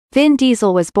Vin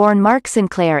Diesel was born Mark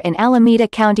Sinclair in Alameda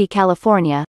County,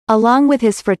 California, along with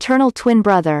his fraternal twin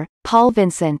brother, Paul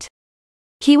Vincent.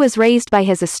 He was raised by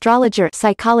his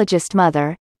astrologer-psychologist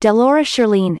mother, Delora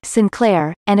Shirlene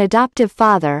Sinclair, and adoptive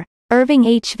father, Irving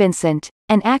H. Vincent,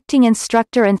 an acting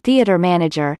instructor and theater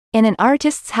manager, in an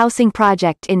artist's housing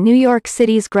project in New York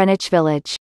City's Greenwich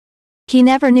Village. He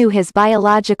never knew his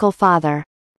biological father.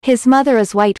 His mother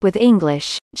is white with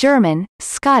English, German,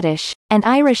 Scottish, and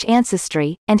Irish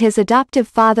ancestry, and his adoptive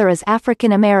father is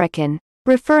African American.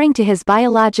 Referring to his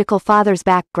biological father's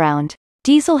background,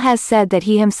 Diesel has said that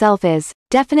he himself is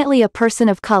definitely a person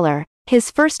of color.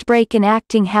 His first break in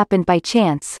acting happened by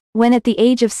chance, when at the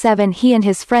age of 7 he and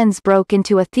his friends broke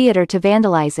into a theater to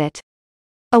vandalize it.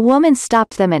 A woman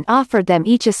stopped them and offered them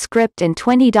each a script and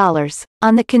 $20,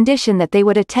 on the condition that they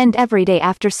would attend every day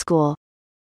after school.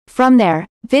 From there,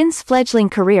 Vin's fledgling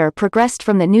career progressed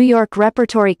from the New York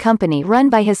repertory company run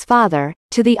by his father,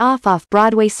 to the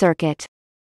off-Broadway circuit.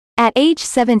 At age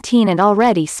 17 and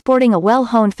already sporting a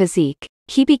well-honed physique,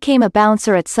 he became a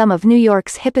bouncer at some of New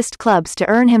York's hippest clubs to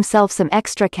earn himself some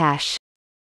extra cash.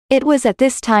 It was at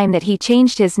this time that he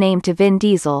changed his name to Vin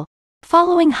Diesel.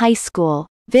 Following high school,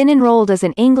 Vin enrolled as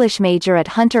an English major at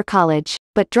Hunter College,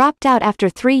 but dropped out after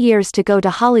 3 years to go to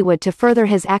Hollywood to further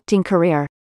his acting career.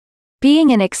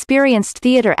 Being an experienced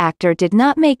theater actor did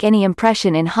not make any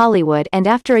impression in Hollywood, and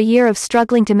after a year of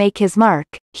struggling to make his mark,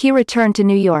 he returned to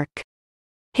New York.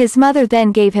 His mother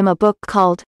then gave him a book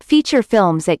called Feature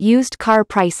Films at Used Car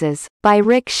Prices, by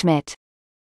Rick Schmidt.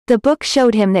 The book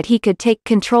showed him that he could take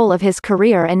control of his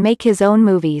career and make his own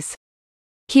movies.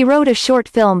 He wrote a short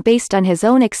film based on his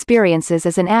own experiences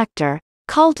as an actor,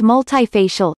 called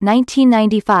Multifacial,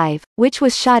 1995, which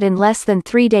was shot in less than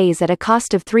 3 days at a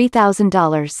cost of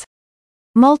 $3,000.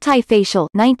 Multifacial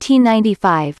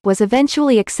 1995 was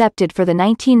eventually accepted for the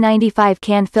 1995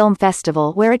 Cannes Film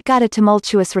Festival, where it got a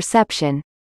tumultuous reception.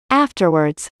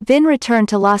 Afterwards, Vin returned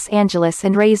to Los Angeles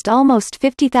and raised almost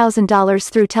 $50,000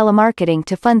 through telemarketing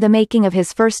to fund the making of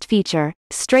his first feature,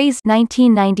 Strays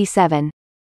 1997.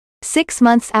 6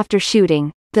 months after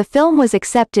shooting, the film was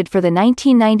accepted for the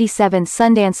 1997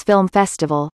 Sundance Film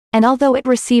Festival, and although it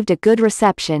received a good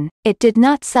reception, it did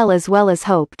not sell as well as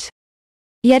hoped.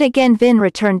 Yet again Vin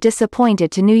returned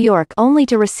disappointed to New York only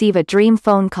to receive a dream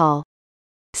phone call.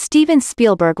 Steven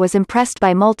Spielberg was impressed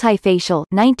by Multifacial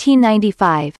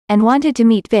 1995, and wanted to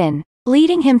meet Vin,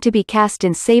 leading him to be cast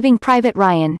in Saving Private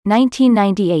Ryan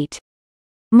 1998.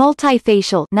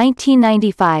 Multifacial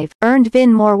 1995 earned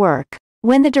Vin more work.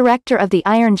 When the director of The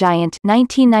Iron Giant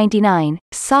 1999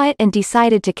 saw it and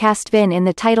decided to cast Vin in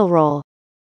the title role.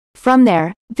 From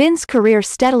there, Vin's career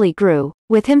steadily grew,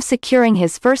 with him securing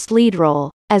his first lead role,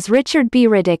 as Richard B.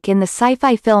 Riddick in the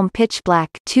sci-fi film Pitch Black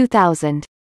 2000.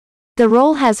 The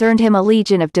role has earned him a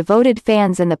legion of devoted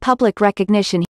fans and the public recognition